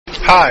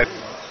Hi,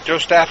 Joe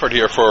Stafford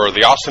here for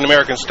the Austin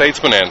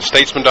American-Statesman and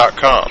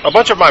Statesman.com. A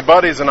bunch of my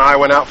buddies and I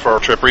went out for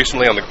a trip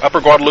recently on the upper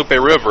Guadalupe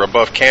River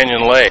above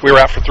Canyon Lake. We were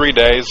out for 3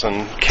 days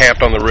and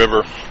camped on the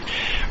river.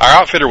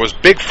 Our outfitter was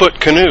Bigfoot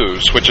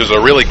Canoes, which is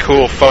a really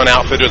cool, fun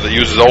outfitter that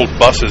uses old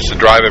buses to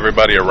drive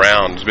everybody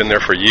around. It's been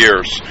there for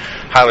years.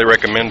 Highly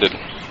recommended.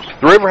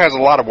 The river has a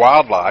lot of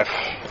wildlife,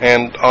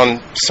 and on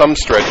some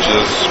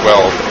stretches,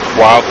 well,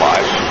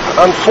 wildlife.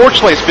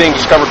 Unfortunately, it's being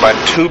discovered by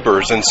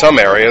tubers in some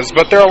areas,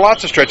 but there are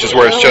lots of stretches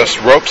where it's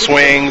just rope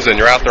swings, and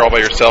you're out there all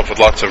by yourself with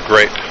lots of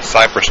great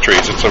cypress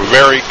trees. It's a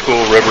very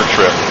cool river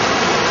trip.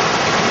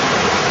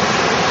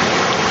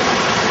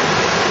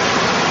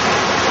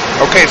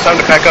 Okay, it's time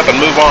to pack up and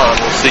move on.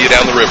 We'll see you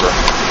down the river.